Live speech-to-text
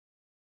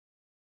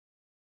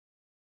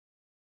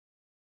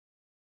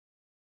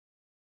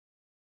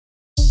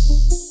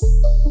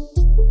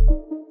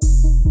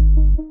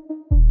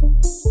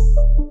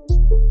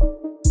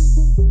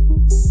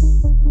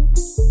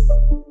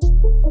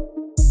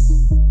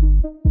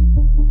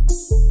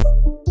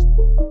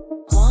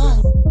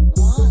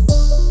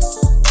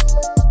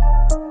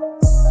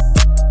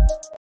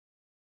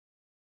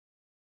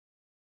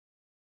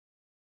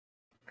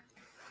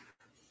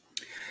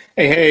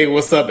Hey,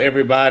 what's up,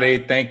 everybody?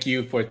 Thank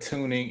you for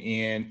tuning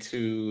in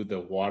to the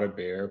Water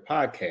Bear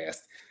podcast.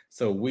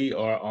 So, we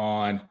are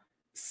on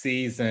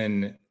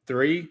season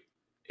 3,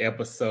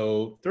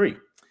 episode 3.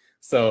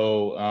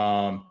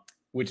 So,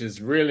 which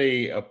is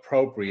really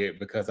appropriate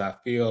because I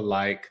feel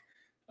like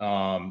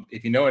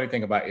if you know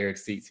anything about Eric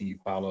Seats and you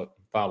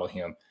follow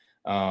him,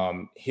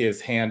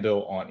 his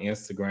handle on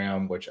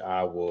Instagram, which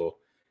I will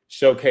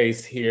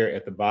showcase here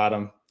at the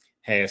bottom,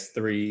 has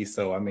 3.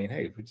 So I mean,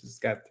 hey, we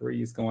just got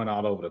 3s going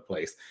all over the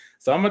place.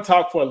 So I'm gonna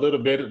talk for a little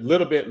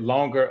bit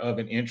longer of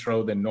an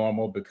intro than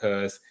normal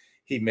because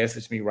he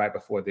messaged me right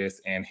before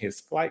this and his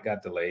flight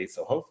got delayed.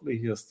 So hopefully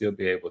he'll still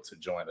be able to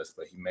join us,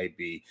 but he may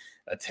be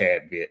a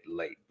tad bit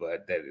late,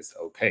 but that is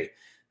okay.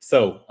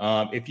 So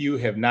if you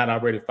have not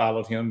already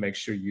followed him, make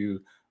sure you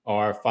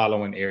are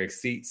following Eric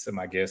Seats,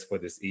 my guest for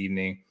this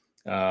evening,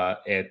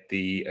 at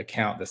the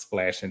account that's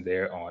flashing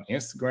there on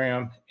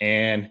Instagram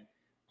and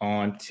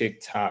on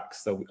TikTok.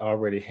 So we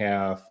already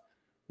have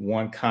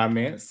one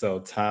comment. So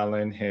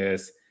Tylen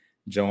has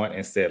joined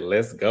and said,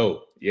 let's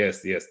go.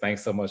 Yes, yes.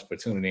 Thanks so much for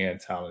tuning in,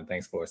 Tylen.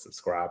 Thanks for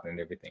subscribing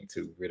and everything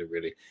too. Really,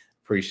 really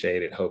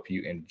appreciate it. Hope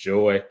you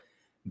enjoy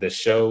the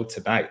show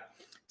tonight.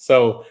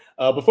 So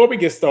before we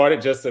get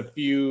started, just a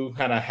few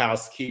kind of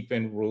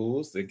housekeeping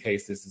rules in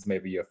case this is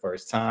maybe your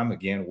first time.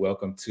 Again,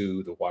 welcome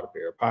to the Water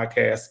Bear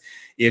podcast.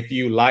 If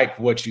you like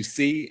what you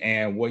see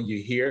and what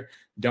you hear,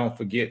 don't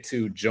forget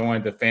to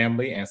join the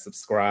family and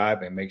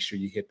subscribe and make sure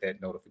you hit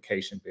that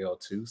notification bell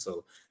too.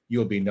 So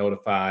you'll be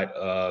notified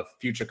of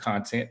future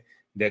content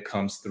that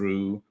comes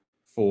through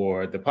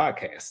for the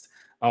podcast.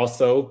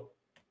 Also,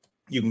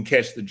 you can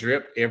catch the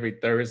drip every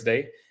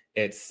Thursday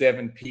at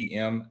 7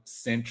 p.m.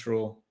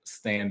 Central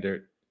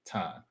Standard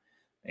Time.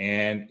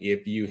 And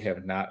if you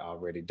have not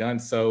already done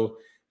so,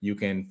 you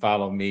can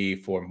follow me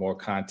for more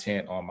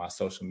content on my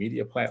social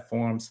media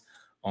platforms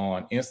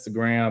on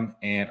Instagram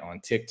and on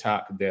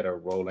TikTok that are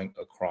rolling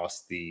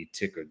across the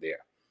ticker there.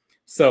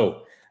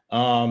 So,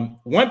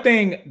 one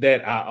thing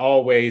that I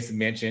always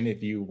mention,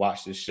 if you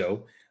watch the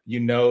show, you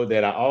know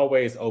that I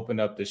always open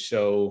up the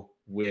show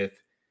with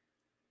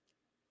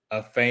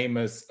a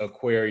famous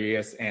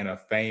Aquarius and a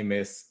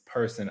famous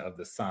person of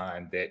the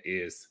sign that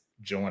is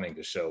joining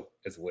the show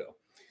as well.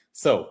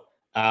 So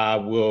I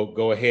will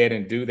go ahead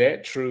and do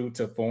that true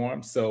to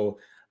form. So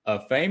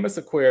a famous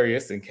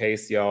Aquarius, in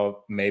case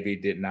y'all maybe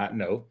did not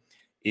know,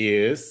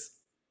 is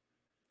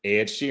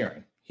Ed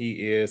Sheeran.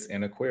 He is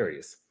an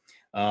Aquarius.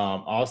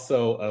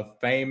 Also, a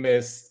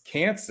famous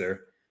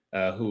Cancer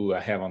who I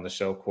have on the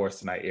show, of course,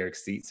 tonight, Eric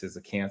Seats is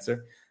a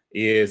Cancer,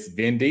 is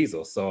Vin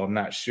Diesel. So I'm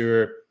not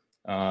sure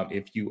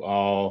if you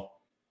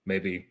all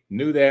maybe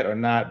knew that or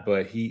not,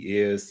 but he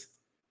is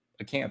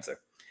a Cancer.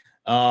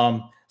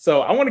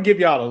 So I want to give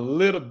y'all a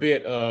little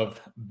bit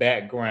of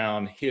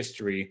background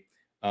history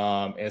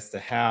as to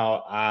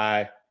how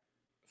I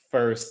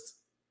first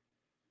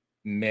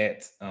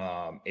met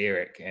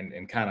Eric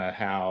and kind of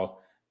how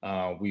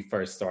we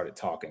first started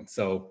talking.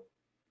 So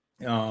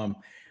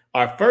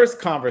our first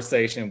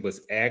conversation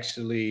was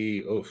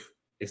actually,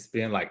 it's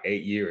been like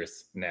 8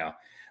 years now.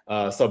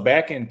 So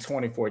back in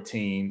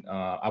 2014,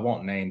 I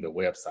won't name the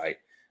website,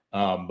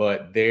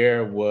 but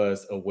there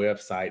was a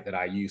website that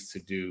I used to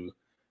do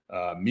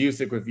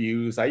music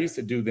reviews. I used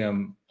to do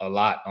them a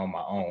lot on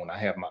my own. I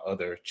have my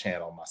other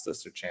channel, my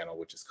sister channel,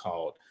 which is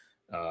called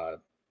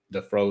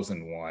The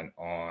Frozen One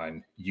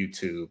on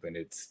YouTube, and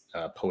it's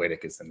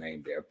Poetic is the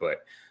name there. But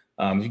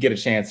if you get a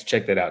chance to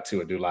check that out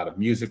too, I do a lot of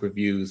music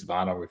reviews,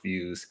 vinyl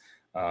reviews,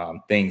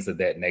 things of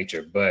that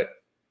nature. But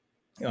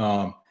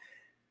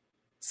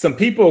some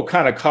people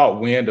kind of caught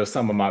wind of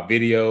some of my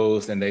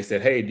videos and they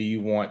said, hey, do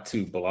you want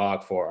to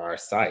blog for our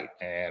site?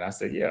 And I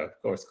said, yeah, of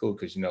course, cool.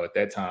 Because, at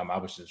that time I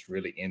was just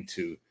really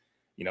into,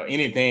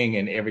 anything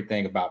and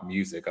everything about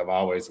music. I've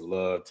always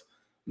loved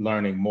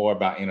learning more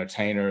about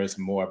entertainers,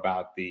 more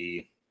about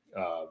the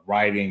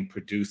writing,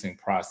 producing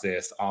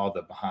process, all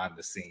the behind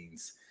the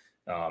scenes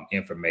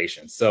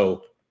information.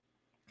 So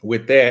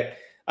with that,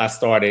 I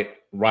started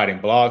writing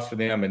blogs for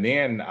them. And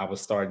then I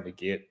was starting to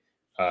get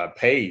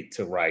paid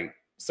to write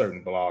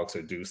certain blogs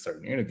or do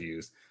certain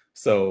interviews.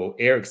 So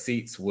Eric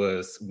Seats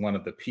was one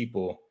of the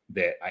people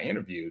that I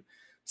interviewed.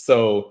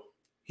 So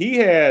he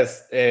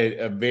has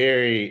a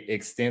very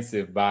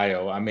extensive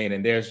bio. I mean,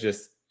 and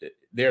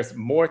there's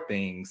more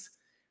things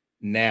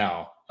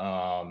now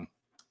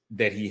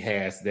that he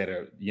has that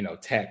are,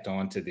 tacked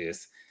onto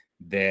this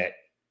that,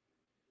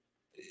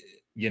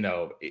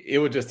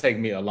 it would just take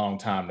me a long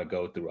time to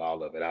go through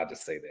all of it. I'll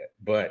just say that.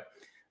 But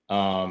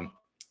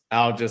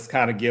I'll just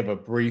kind of give a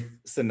brief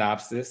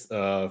synopsis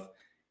of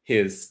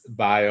his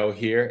bio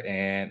here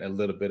and a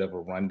little bit of a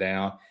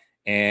rundown.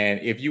 And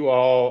if you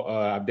all,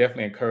 I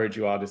definitely encourage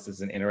you all, this is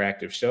an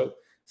interactive show.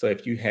 So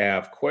if you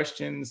have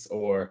questions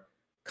or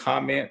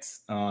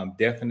comments,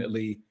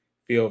 definitely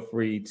feel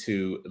free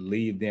to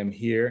leave them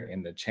here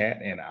in the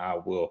chat and I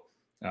will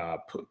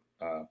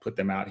put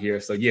them out here.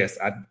 So yes,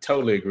 I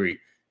totally agree,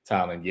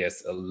 Tylen.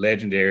 Yes, a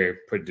legendary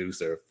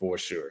producer for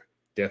sure.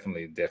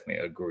 Definitely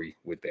agree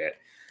with that.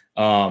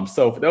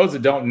 So for those who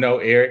don't know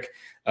Eric,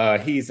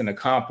 he's an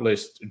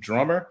accomplished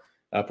drummer,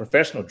 a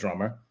professional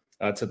drummer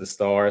to the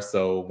Stars.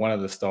 So one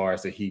of the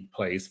stars that he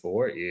plays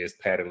for is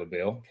Patti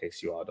LaBelle, in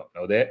case you all don't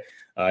know that.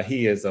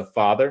 He is a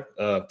father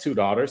of two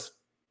daughters.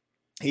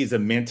 He's a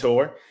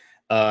mentor,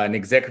 an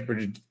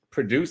executive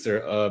producer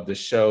of the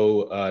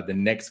show The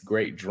Next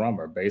Great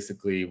Drummer,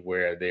 basically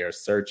where they are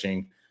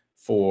searching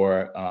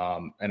for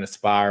an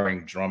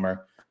aspiring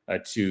drummer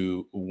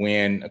to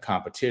win a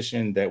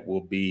competition that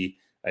will be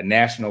a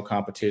national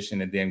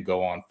competition and then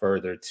go on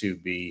further to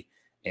be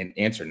an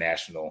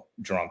international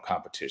drum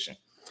competition.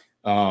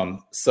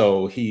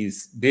 So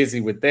he's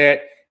busy with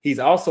that. He's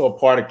also a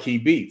part of Key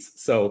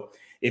Beats. So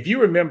if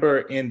you remember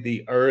in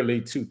the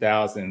early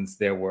 2000s,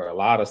 there were a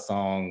lot of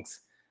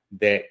songs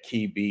that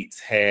Key Beats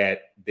had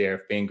their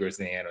fingers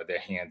in or their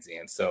hands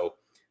in. So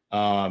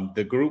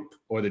the group,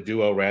 or the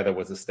duo rather,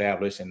 was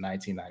established in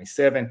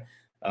 1997,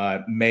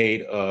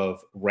 made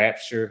of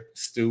Rapture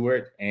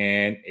Stewart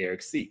and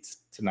Eric Seitz,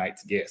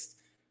 tonight's guest.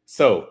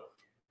 So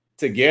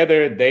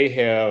together they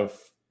have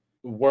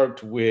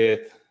worked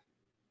with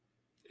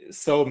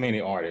so many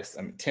artists.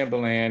 I mean,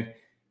 Timbaland,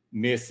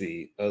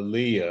 Missy,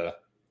 Aaliyah,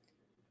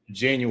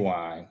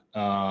 Genuine.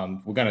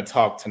 We're going to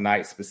talk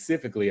tonight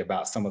specifically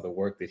about some of the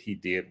work that he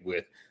did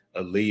with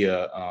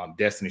Aaliyah,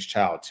 Destiny's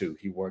Child too.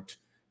 He worked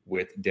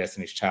with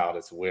Destiny's Child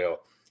as well.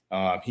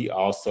 He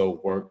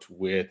also worked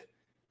with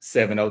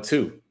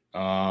 702.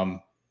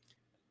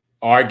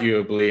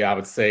 Arguably, I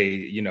would say,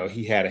 you know,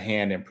 he had a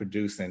hand in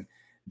producing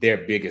their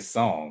biggest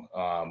song,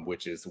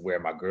 which is Where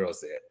My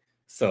Girl's At.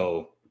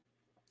 So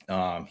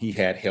he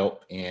had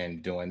help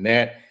in doing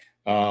that.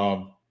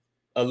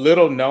 A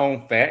little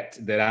known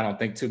fact that I don't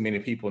think too many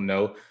people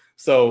know.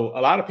 So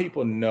a lot of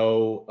people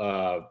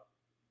know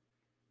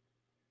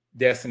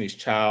Destiny's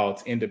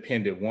Child's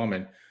Independent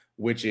Woman,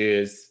 which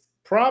is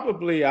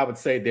probably, I would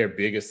say, their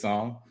biggest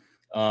song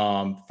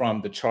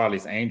from the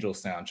Charlie's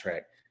Angels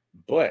soundtrack.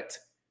 But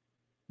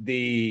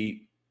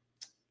the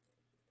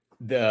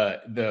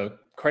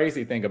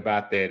crazy thing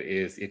about that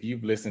is, if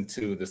you've listened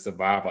to the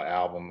Survival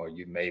album, or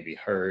you maybe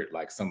heard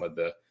like some of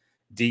the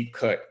deep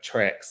cut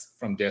tracks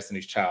from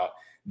Destiny's Child,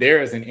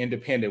 there is an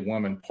Independent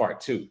Woman Part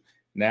 2.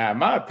 Now, in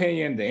my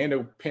opinion, the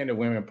Independent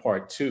Women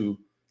Part 2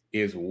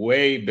 is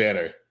way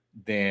better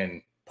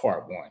than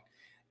Part 1.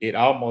 It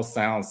almost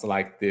sounds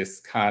like this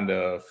kind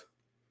of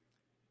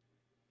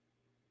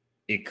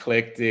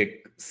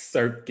eclectic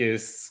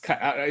circus.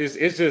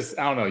 It's just,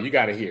 I don't know, you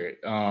got to hear it.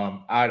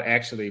 I'd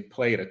actually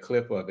played a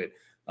clip of it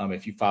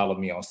if you follow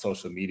me on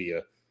social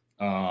media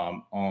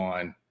on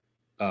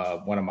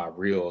one of my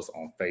reels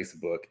on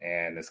Facebook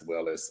and as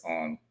well as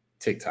on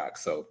TikTok.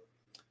 So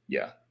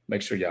yeah,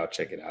 make sure y'all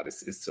check it out.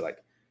 It's like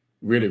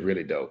really,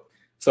 really dope.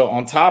 So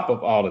on top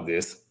of all of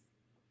this,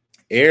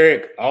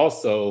 Eric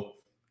also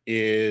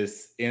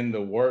is in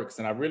the works,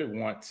 and I really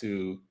want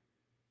to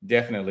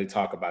definitely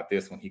talk about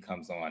this when he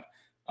comes on,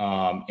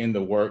 in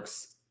the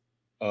works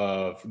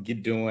of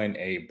doing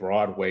a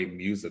Broadway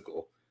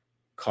musical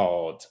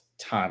called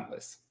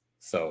Timeless.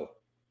 So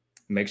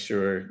make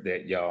sure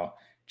that y'all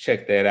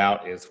check that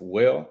out as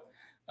well.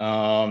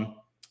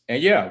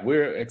 And yeah,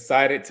 we're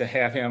excited to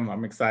have him.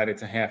 I'm excited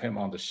to have him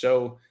on the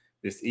show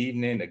this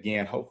evening.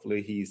 Again,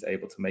 hopefully he's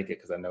able to make it,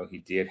 because I know he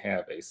did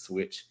have a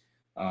switch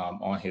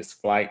on his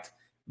flight.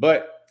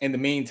 But in the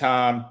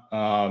meantime,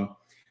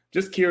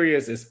 just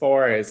curious, as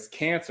far as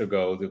cancer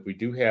goes, if we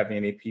do have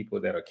any people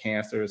that are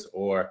cancers,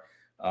 or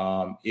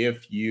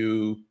if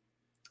you,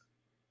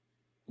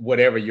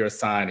 whatever your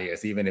sign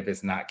is, even if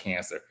it's not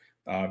cancer,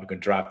 you can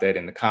drop that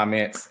in the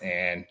comments,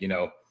 and, you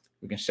know,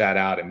 we can shout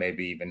out and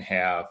maybe even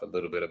have a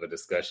little bit of a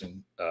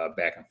discussion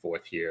back and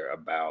forth here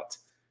about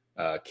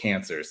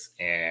cancers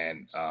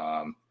and,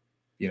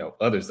 you know,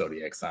 other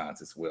zodiac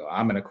signs as well.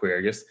 I'm an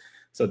Aquarius.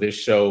 So this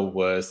show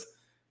was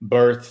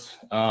birthed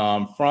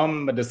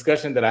from a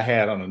discussion that I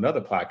had on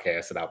another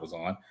podcast that I was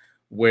on,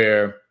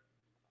 where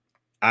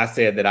I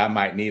said that I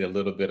might need a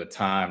little bit of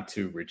time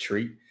to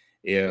retreat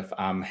if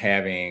I'm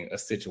having a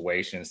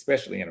situation,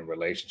 especially in a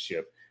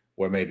relationship,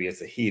 where maybe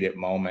it's a heated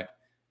moment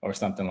or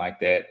something like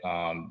that,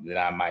 that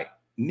I might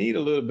need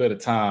a little bit of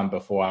time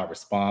before I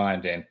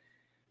respond. And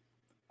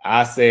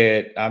I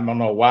said, I don't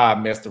know why I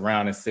messed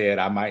around and said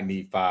I might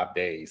need 5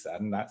 days.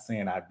 I'm not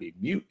saying I'd be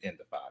mute in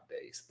the 5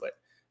 days, but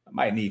I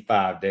might need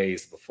 5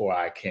 days before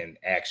I can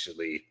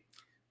actually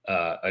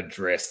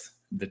address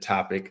the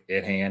topic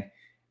at hand.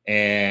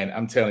 And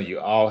I'm telling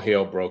you, all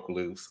hell broke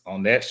loose.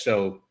 On that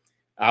show,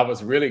 I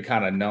was really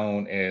kind of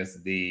known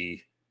as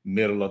the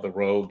middle of the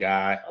road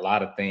guy. A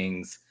lot of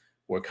things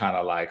were kind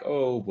of like,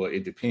 oh, well,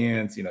 it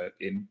depends. You know,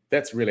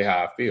 that's really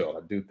how I feel.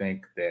 I do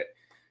think that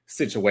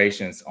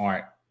situations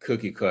aren't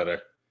cookie cutter.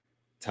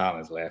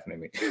 Tylen's laughing at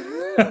me.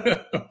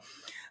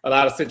 A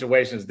lot of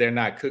situations, they're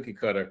not cookie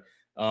cutter.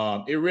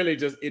 It really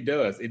just, it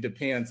does. It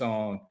depends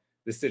on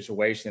the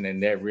situation,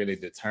 and that really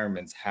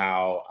determines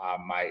how I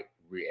might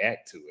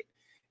react to it.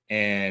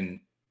 And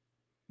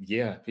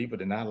yeah, people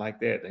did not like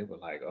that. They were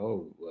like,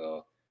 oh,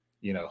 well,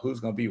 you know,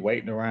 who's going to be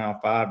waiting around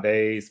 5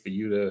 days for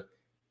you to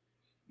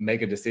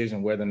make a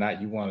decision whether or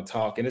not you want to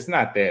talk. And it's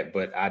not that,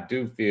 but I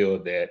do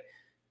feel that,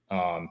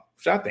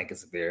 which I think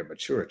is a very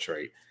mature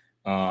trait,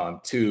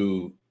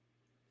 to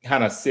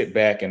kind of sit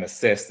back and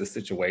assess the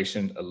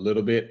situation a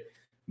little bit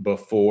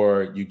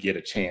before you get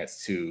a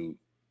chance to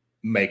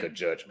make a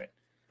judgment.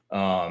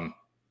 Um,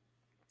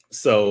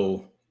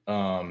 so,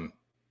 um,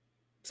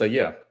 so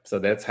yeah, so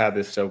that's how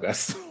this show got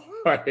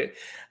started.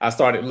 I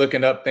started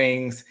looking up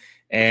things,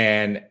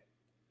 and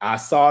I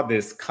saw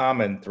this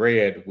common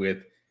thread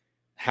with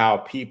how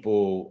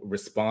people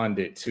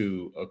responded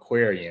to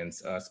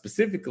Aquarians,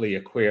 specifically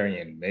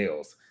Aquarian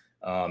males.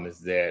 Is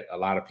that a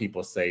lot of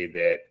people say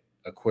that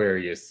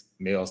Aquarius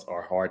males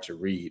are hard to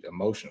read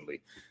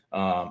emotionally.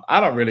 I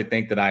don't really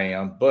think that I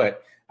am,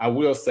 but I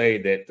will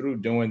say that through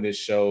doing this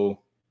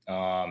show,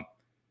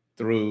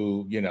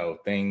 through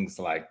things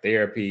like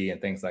therapy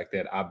and things like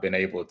that, I've been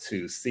able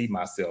to see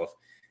myself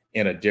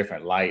in a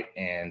different light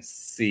and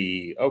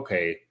see,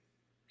 okay,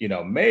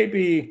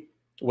 maybe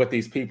what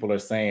these people are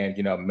saying,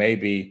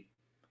 maybe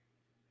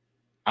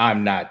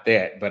I'm not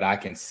that, but I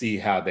can see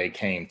how they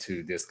came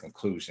to this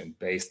conclusion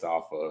based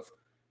off of,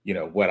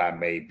 what I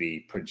may be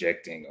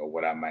projecting or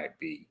what I might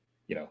be,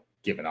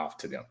 giving off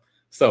to them.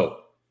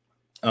 So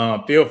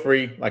feel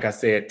free, like I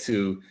said,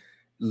 to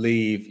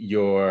leave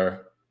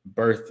your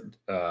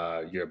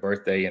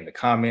birthday in the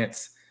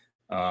comments,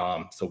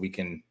 so we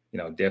can,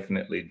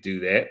 definitely do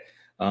that.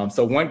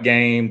 So one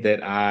game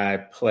that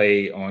I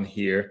play on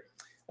here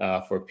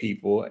for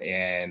people,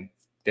 and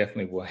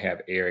definitely will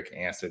have Eric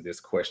answer this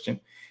question,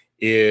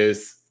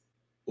 is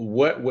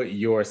what would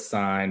your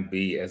sign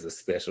be as a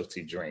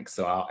specialty drink?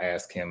 So I'll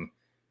ask him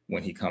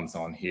when he comes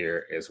on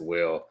here as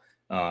well.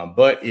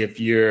 But if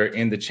you're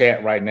in the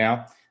chat right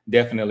now,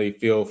 definitely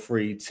feel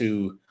free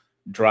to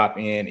drop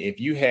in.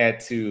 If you had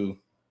to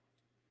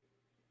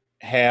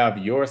have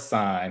your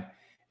sign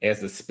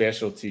as a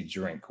specialty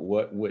drink,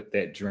 what would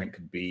that drink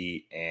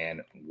be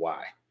and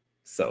why?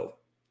 So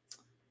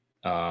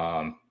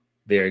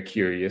very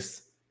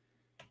curious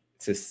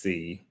to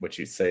see what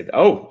you say.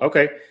 Oh,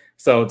 okay.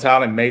 So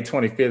Tyler, May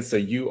 25th. So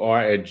you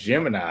are a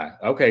Gemini.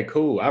 Okay,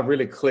 cool. I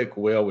really click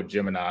well with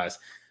Geminis.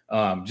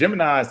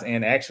 Geminis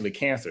and actually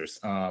Cancers.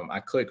 I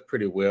click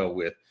pretty well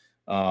with.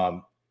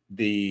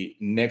 The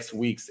next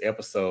week's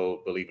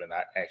episode, believe it or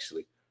not,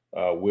 actually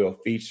will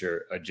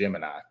feature a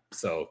Gemini.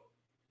 So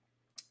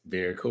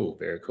very cool,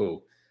 very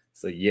cool.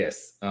 So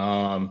yes.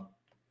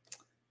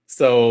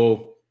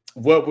 So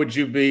what would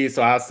you be?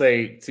 So I'll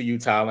say to you,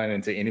 Tyler,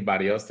 and to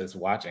anybody else that's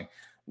watching,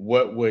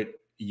 what would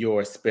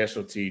your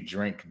specialty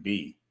drink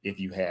be if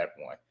you had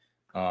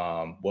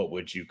one? What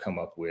would you come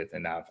up with?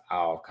 And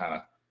I'll kind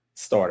of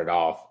start it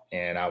off,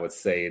 and I would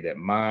say that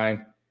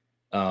mine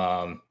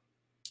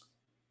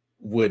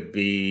would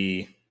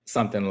be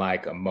something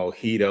like a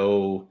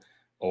mojito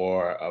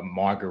or a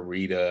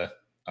margarita,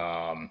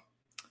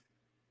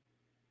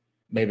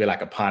 maybe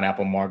like a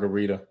pineapple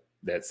margarita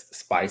that's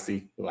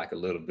spicy, like a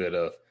little bit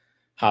of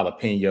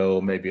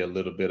jalapeno, maybe a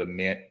little bit of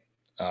mint,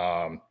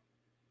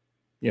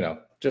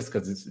 just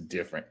because it's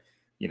different,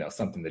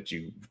 something that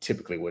you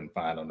typically wouldn't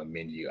find on the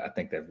menu. I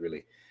think that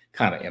really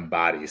kind of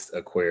embodies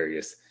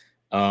Aquarius.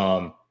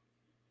 And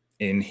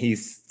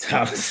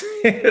Thomas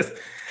says,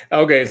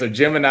 okay, so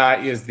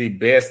Gemini is the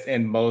best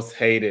and most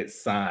hated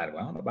sign.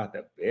 Well, I don't know about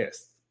the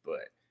best,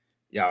 but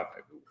y'all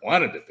might be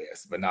one of the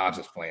best, but no, I'm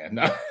just playing.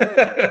 No.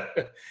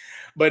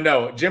 But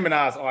no,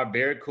 Geminis are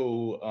very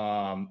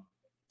cool.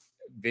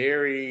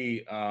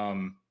 Very,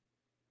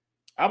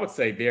 I would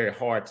say very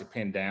hard to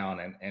pin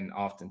down and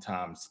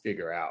oftentimes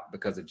figure out,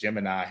 because a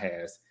Gemini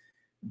has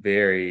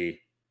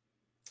very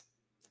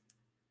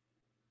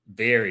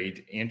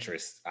varied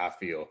interests, I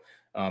feel.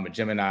 A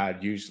Gemini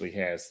usually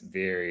has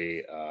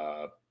very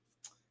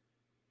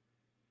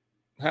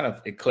kind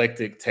of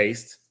eclectic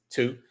taste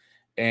too.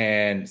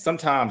 And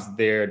sometimes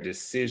their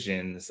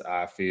decisions,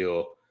 I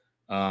feel,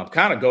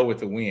 kind of go with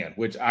the wind,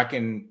 which I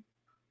can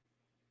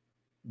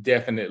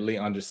definitely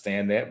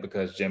understand that,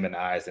 because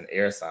Gemini is an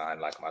air sign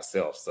like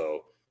myself.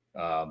 So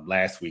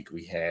last week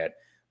we had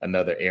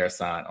another air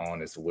sign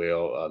on as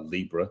well,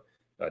 Libra.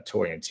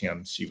 Tori and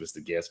Tim, she was the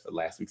guest for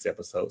last week's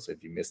episode. So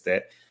if you missed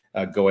that,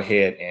 go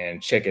ahead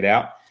and check it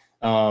out.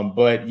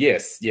 But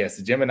yes,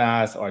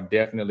 Geminis are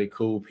definitely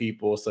cool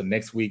people. So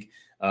next week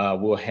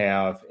we'll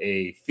have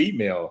a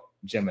female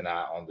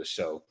Gemini on the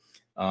show.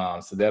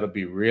 So that'll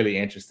be really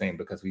interesting,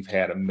 because we've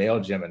had a male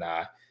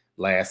Gemini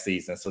last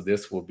season. So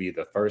this will be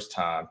the first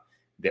time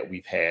that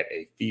we've had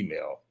a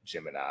female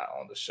Gemini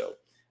on the show,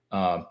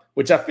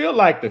 which I feel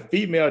like the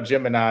female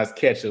Geminis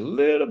catch a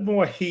little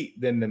more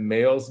heat than the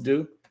males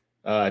do.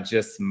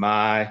 Just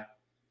my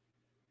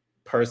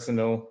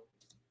personal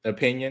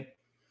opinion.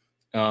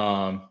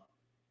 But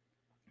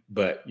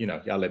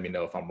y'all let me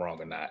know if I'm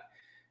wrong or not.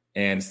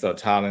 And so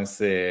Talon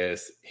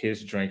says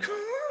his drink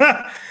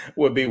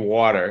would be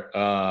water.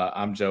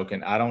 I'm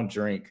joking. I don't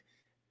drink,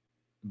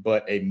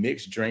 but a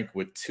mixed drink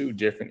with two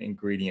different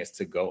ingredients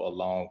to go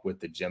along with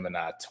the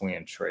Gemini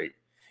twin trait,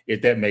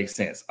 if that makes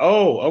sense.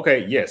 Oh,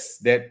 okay. Yes,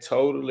 that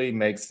totally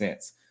makes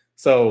sense.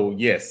 So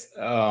yes,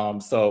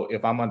 so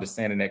if I'm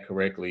understanding that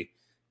correctly,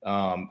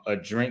 a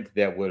drink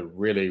that would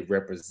really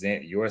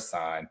represent your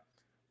sign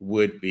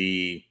would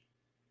be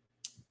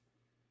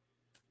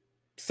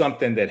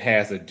something that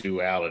has a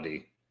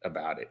duality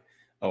about it,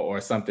 or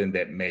something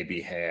that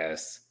maybe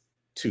has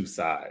two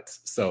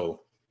sides.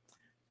 So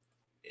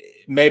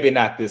maybe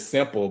not this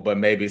simple, but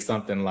maybe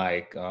something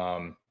like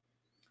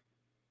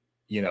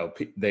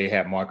they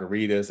have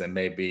margaritas and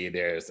maybe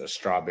there's a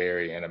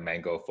strawberry and a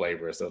mango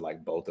flavor. So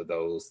like both of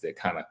those that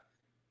kind of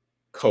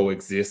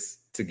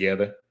coexist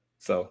together.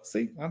 So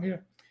see, I'm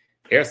here.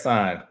 Air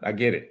sign. I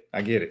get it.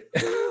 I get it.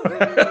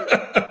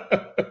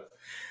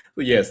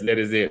 Yes, that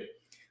is it.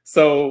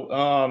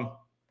 So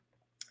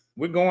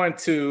we're going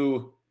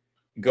to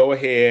go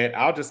ahead.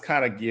 I'll just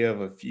kind of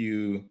give a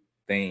few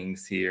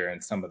things here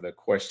and some of the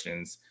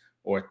questions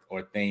or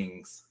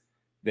things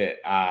that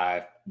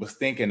I was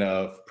thinking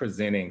of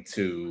presenting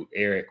to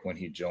Eric when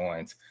he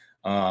joins.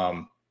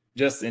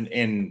 Just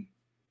in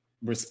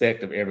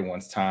respect of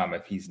everyone's time,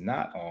 if he's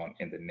not on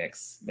in the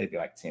next maybe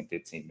like 10,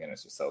 15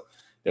 minutes or so,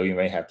 then we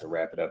may have to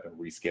wrap it up and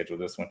reschedule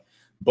this one.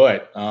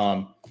 But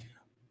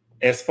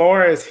as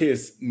far as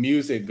his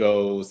music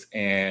goes,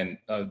 and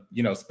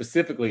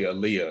specifically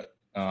Aaliyah,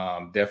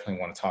 definitely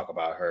want to talk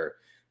about her.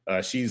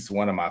 She's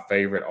one of my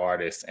favorite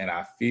artists, and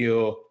I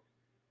feel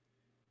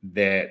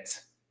that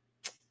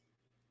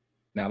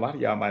now a lot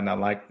of y'all might not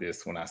like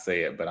this when I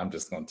say it, but I'm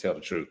just going to tell the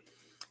truth.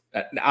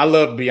 I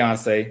love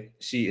Beyonce.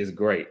 She is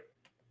great,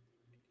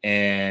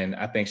 and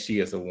I think she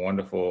is a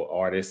wonderful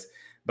artist.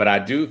 But I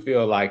do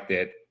feel like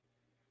that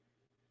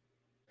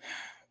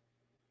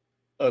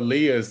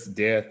Aaliyah's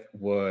death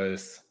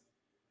was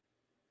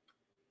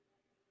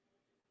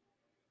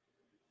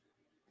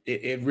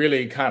it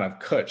really kind of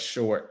cut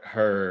short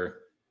her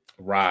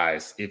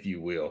rise, if you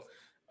will,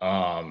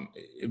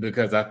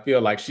 because I feel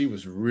like she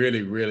was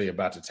really, really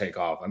about to take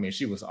off. I mean,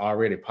 she was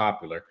already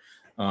popular,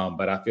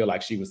 but I feel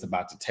like she was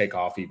about to take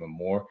off even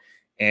more.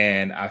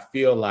 And I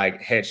feel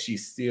like had she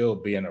still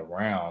been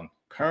around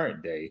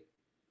current day,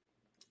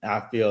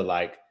 I feel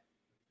like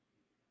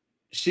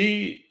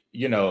she,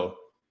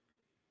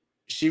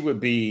 she would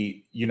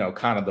be,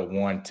 kind of the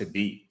one to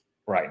beat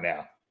right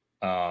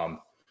now.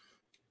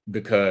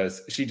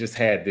 Because she just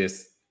had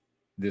this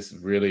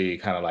really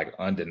kind of like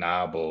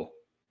undeniable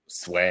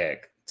swag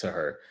to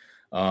her.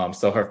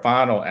 So her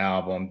final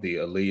album, the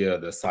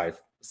Aaliyah, the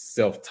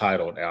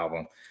self-titled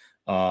album,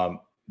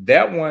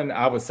 that one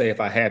I would say if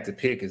I had to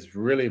pick is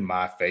really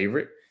my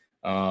favorite,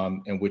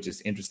 and which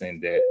is interesting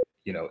that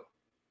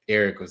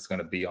Eric was going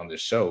to be on the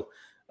show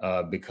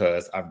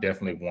because I've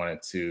definitely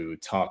wanted to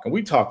talk, and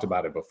we talked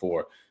about it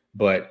before,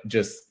 but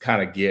just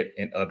kind of get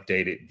an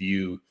updated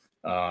view.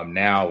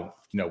 Now,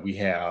 we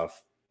have,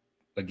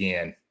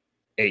 again,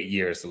 8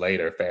 years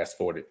later, fast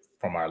forwarded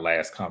from our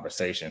last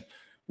conversation,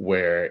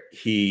 where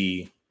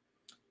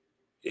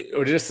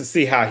or just to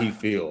see how he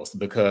feels,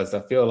 because I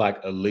feel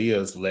like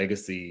Aaliyah's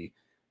legacy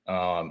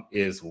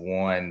is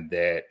one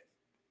that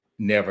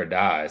never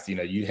dies.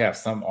 You have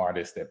some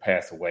artists that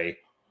pass away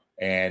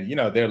and,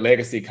 their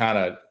legacy kind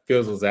of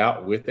fizzles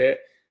out with it.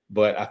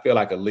 But I feel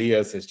like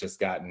Aaliyah's has just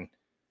gotten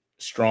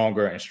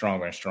stronger and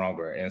stronger and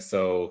stronger. And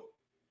so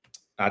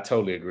I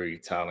totally agree,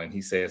 Tylen.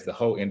 He says the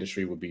whole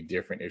industry would be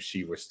different if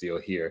she were still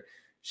here.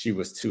 She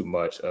was too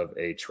much of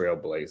a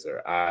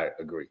trailblazer. I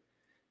agree.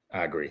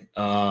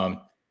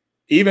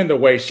 Even the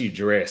way she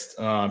dressed,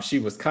 she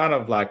was kind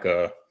of like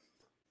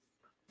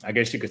I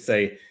guess you could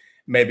say,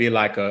 maybe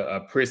like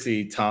a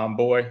prissy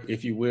tomboy,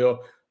 if you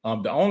will.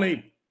 The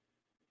only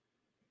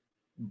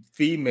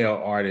female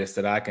artist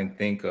that I can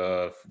think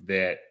of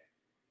that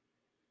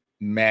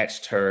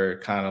matched her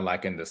kind of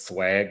like in the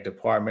swag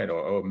department,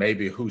 or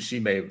maybe who she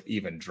may have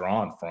even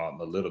drawn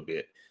from a little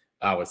bit,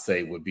 I would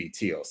say would be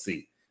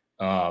TLC.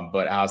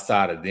 But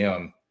outside of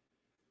them,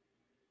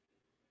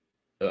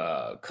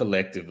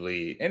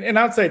 collectively, and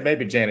I'd say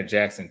maybe Janet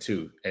Jackson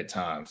too at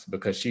times,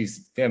 because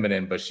she's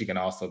feminine, but she can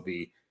also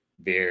be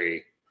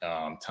very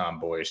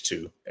tomboyish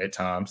too at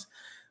times.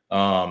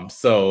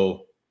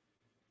 So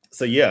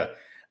yeah,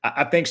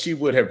 I think she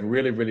would have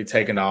really, really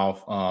taken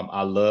off.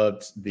 I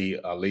loved the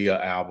Aaliyah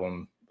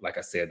album. Like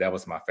I said, that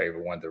was my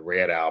favorite one. The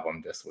Red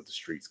album, that's what the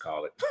streets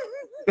call it.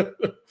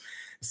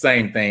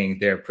 Same thing.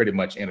 They're pretty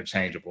much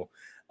interchangeable.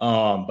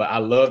 But I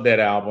love that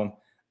album.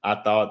 I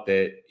thought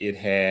that it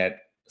had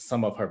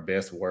some of her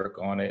best work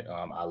on it.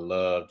 I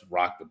loved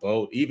Rock the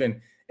Boat. Even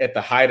at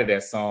the height of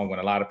that song, when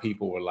a lot of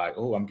people were like,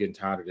 oh, I'm getting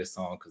tired of this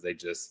song because they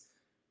just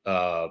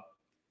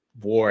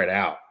wore it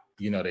out.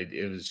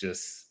 It was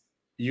just,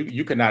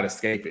 you could not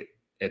escape it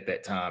at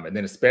that time. And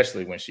then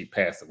especially when she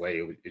passed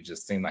away, it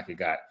just seemed like it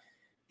got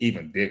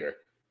even bigger.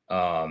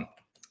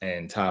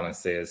 And Tylen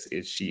says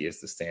she is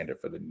the standard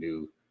for the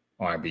new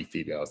R&B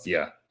females.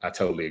 Yeah, I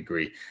totally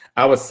agree.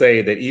 I would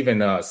say that even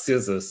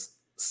SZA's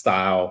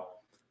style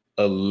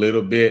a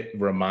little bit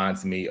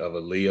reminds me of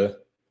Aaliyah.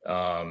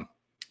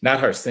 Not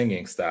her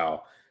singing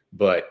style,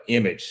 but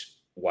image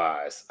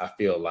wise, I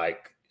feel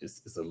like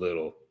it's a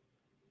little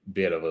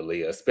bit of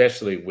Aaliyah,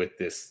 especially with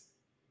this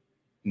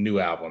new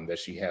album that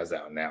she has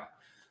out now.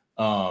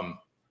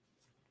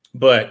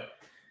 But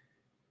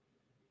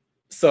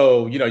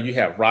so, you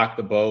have Rock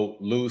the Boat,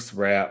 Loose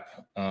Rap,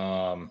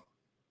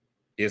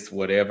 It's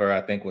Whatever,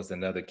 I think was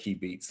another Key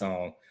Beat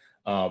song.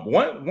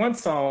 One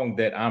song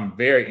that I'm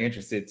very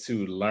interested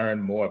to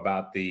learn more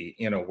about the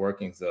inner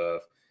workings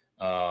of,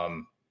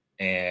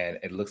 and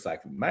it looks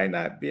like we might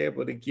not be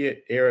able to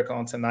get Eric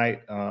on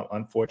tonight,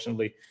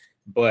 unfortunately,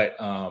 but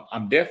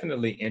I'm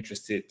definitely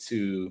interested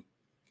to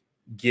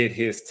get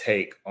his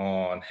take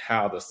on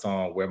how the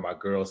song Where My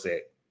Girls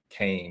At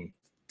came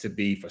to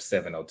be for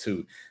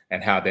 702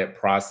 and how that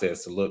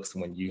process looks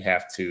when you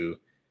have to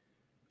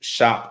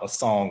shop a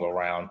song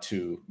around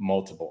to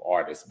multiple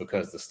artists.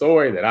 Because the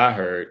story that I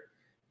heard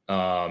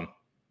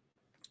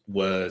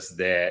was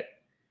that,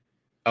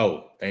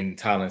 and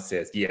Tylen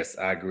says, yes,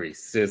 I agree.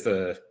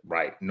 SZA,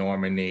 right,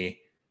 Normani,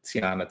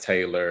 Tiana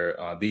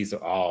Taylor, these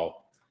are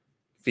all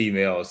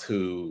females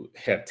who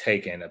have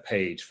taken a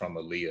page from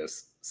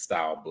Aaliyah's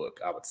style book,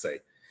 I would say.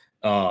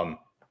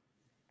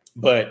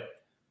 But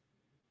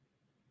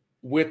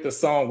with the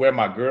song Where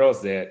My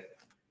Girls At,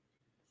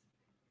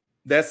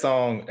 that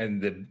song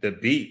and the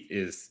beat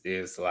is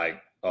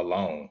like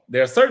alone.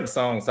 There are certain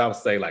songs I would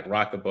say like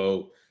Rock the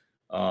Boat,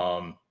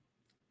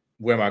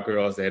 Where My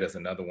Girls At is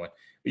another one.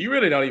 But you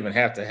really don't even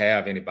have to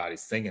have anybody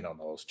singing on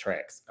those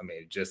tracks. I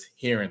mean, just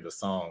hearing the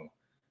song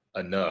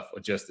enough or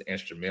just the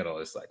instrumental,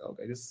 it's like,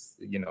 okay, this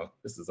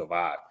is a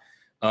vibe.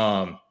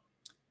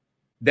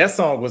 That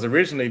song was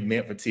originally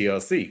meant for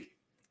TLC.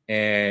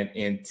 And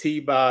in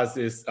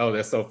T-Boz's,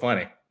 that's so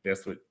funny.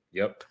 That's what,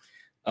 yep.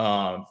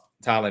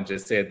 Tylen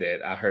just said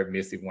that. I heard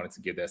Missy wanted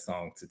to give that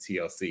song to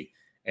TLC.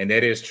 And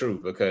that is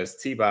true because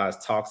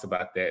T-Boz talks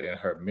about that in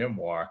her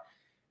memoir.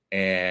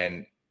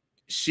 And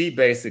she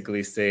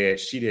basically said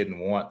she didn't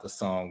want the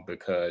song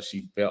because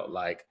she felt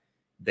like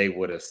they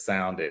would have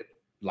sounded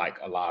like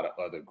a lot of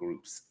other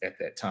groups at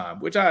that time,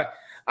 which I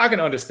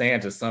can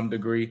understand to some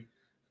degree.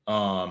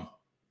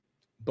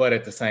 But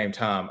at the same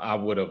time, I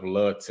would have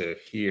loved to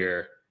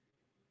hear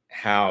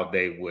how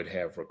they would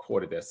have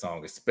recorded that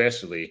song,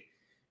 especially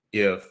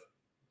if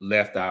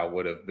Left Eye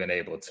would have been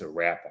able to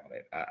rap on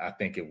it. I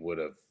think it would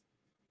have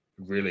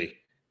really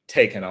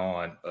taken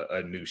on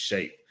a new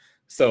shape.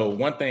 So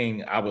one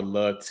thing I would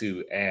love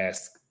to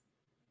ask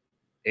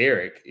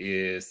Eric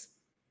is,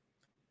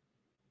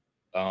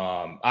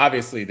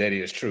 obviously that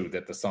is true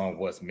that the song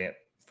was meant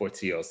for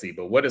TLC,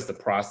 but what is the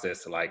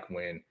process like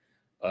when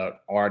an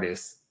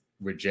artist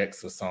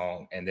rejects a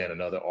song and then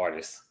another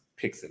artist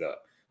picks it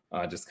up?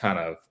 Just kind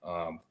of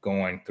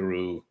going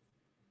through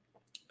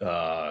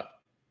that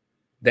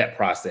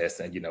process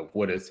and,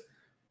 what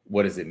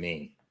does it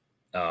mean?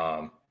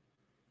 So,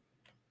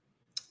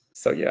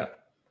 yeah.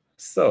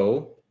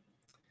 So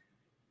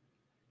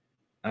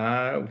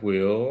I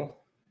will,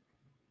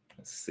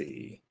 let's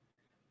see,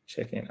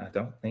 check in. I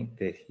don't think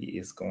that he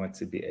is going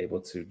to be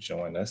able to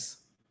join us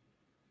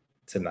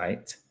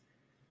tonight.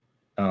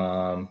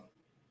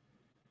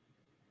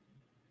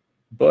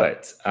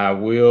 But I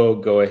will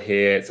go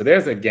ahead. So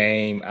there's a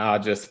game I'll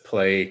just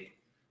play.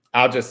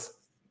 I'll just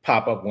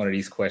pop up one of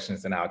these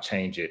questions and I'll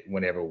change it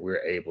whenever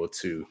we're able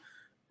to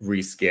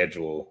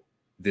reschedule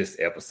this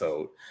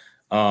episode.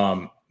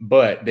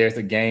 But there's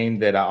a game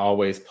that I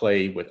always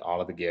play with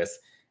all of the guests,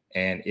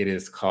 and it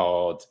is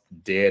called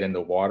Dead in the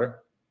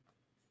Water.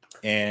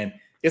 And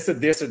it's a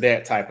this or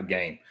that type of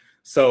game.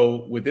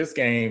 So with this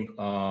game,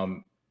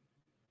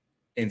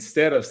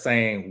 instead of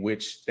saying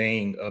which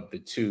thing of the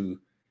two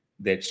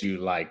that you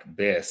like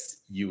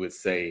best, you would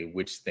say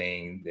which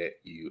thing that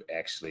you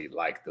actually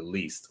like the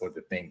least, or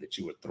the thing that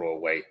you would throw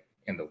away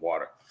in the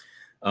water.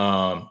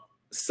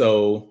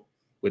 So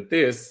with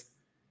this,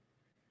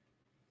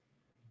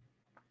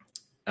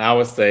 I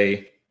would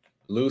say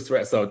loose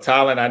rap. So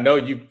Tylen, I know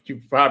you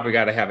probably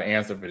got to have an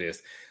answer for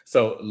this.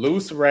 So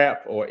loose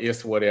rap or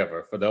It's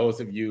Whatever, for those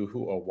of you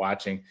who are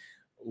watching,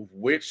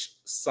 which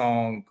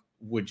song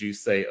would you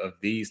say of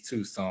these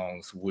two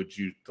songs would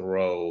you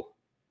throw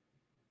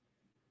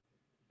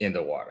in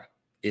the water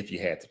if you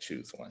had to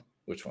choose one?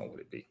 Which one would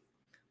it be?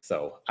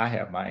 So I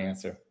have my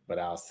answer, but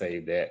I'll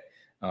save that.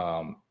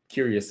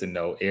 Curious to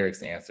know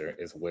Eric's answer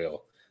as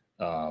well,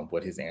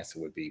 what his answer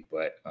would be.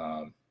 But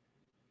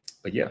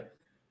yeah,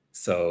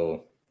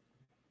 so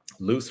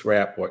loose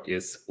rap or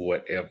It's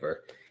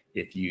Whatever.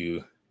 If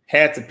you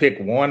had to pick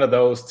one of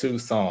those two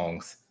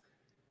songs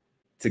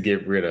to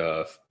get rid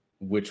of,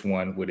 which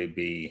one would it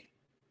be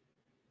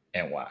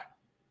and why?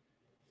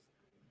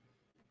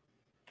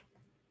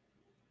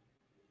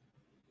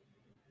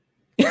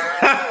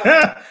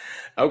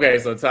 Okay,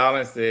 so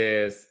Tylen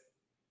says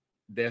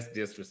that's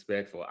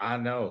disrespectful. I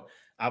know.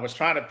 I was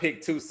trying to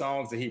pick two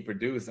songs that he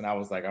produced, and I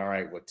was like, all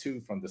right, well,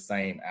 two from the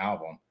same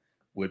album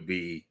would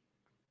be,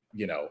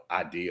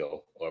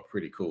 ideal or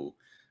pretty cool.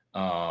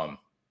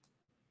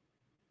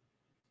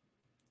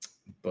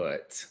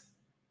 But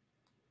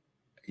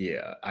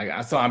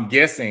yeah, so I'm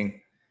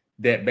guessing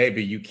that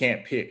maybe you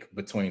can't pick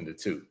between the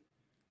two.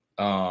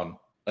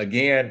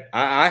 Again,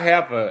 I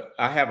have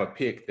a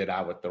pick that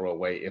I would throw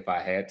away if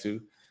I had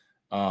to.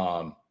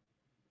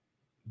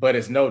 but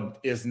it's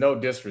no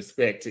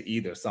disrespect to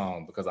either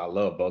song because I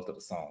love both of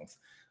the songs.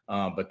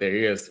 But there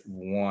is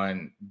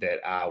one that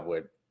I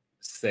would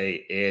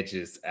say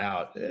edges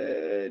out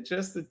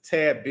just a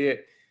tad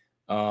bit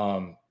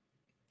of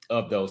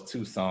those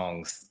two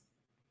songs,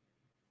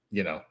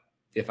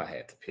 if I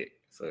had to pick.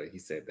 So he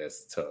said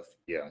that's tough.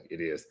 Yeah,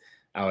 it is.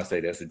 I would say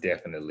that's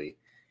definitely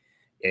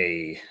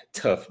a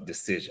tough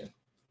decision.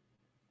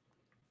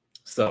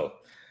 So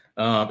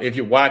if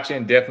you're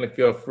watching, definitely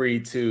feel free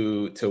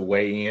to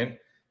weigh in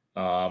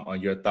on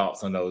your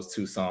thoughts on those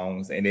two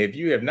songs. And if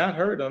you have not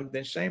heard them,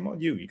 then shame on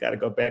you. You got to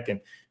go back and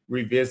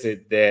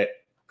revisit that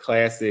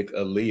classic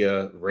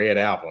Aaliyah Red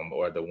album,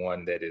 or the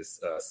one that is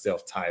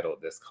self-titled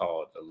that's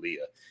called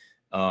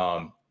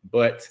Aaliyah.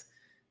 But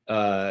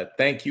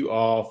thank you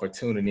all for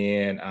tuning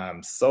in.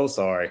 I'm so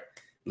sorry.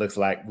 Looks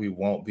like we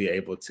won't be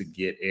able to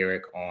get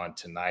Eric on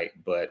tonight,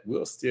 but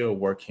we'll still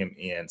work him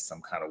in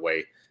some kind of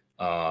way.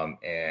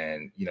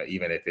 And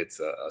even if it's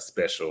a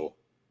special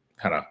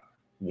kind of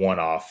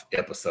one-off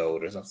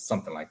episode or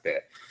something like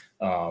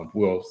that,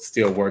 we'll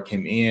still work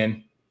him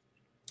in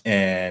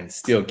and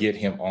still get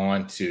him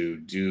on to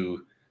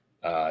do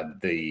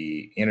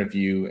the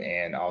interview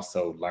and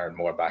also learn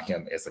more about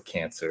him as a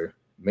cancer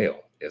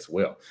male as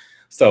well.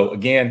 So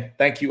again,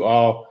 thank you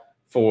all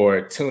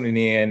for tuning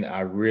in.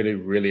 I really,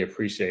 really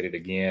appreciate it.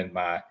 Again,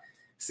 my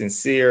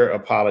sincere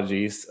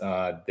apologies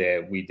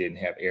that we didn't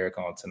have Eric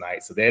on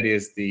tonight. So that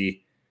is the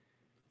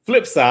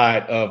flip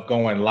side of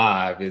going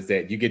live, is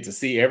that you get to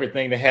see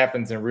everything that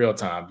happens in real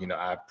time.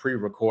 I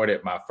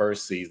pre-recorded my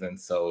first season,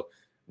 so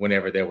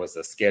whenever there was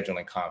a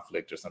scheduling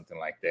conflict or something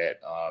like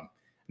that,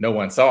 no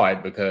one saw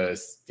it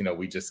because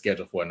we just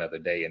scheduled for another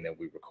day and then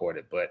we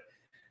recorded. But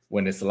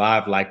when it's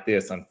live like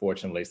this,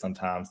 unfortunately,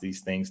 sometimes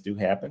these things do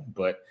happen.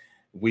 But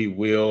we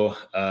will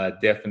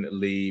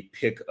definitely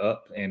pick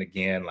up. And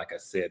again, like I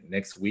said,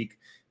 next week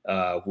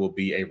will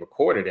be a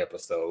recorded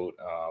episode.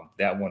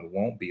 That one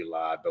won't be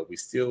live, but we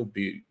still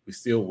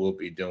will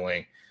be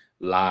doing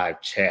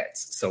live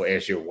chats. So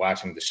as you're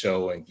watching the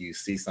show and you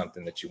see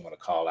something that you want to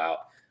call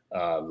out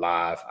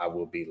live, I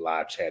will be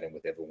live chatting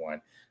with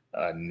everyone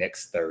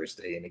next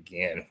Thursday. And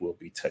again, we'll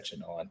be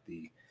touching on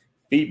the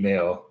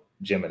female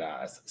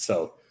Geminis.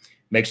 So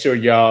make sure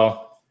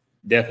y'all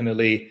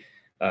definitely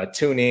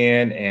tune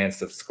in and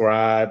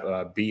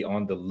subscribe. Be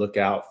on the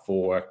lookout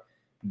for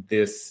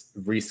this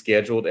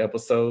rescheduled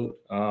episode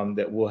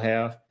that we'll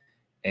have.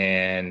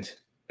 And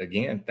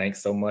again,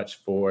 thanks so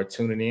much for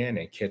tuning in,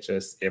 and catch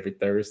us every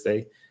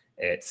Thursday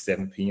at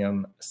 7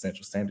 p.m.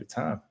 Central Standard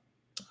Time.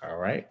 All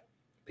right.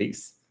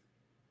 Peace.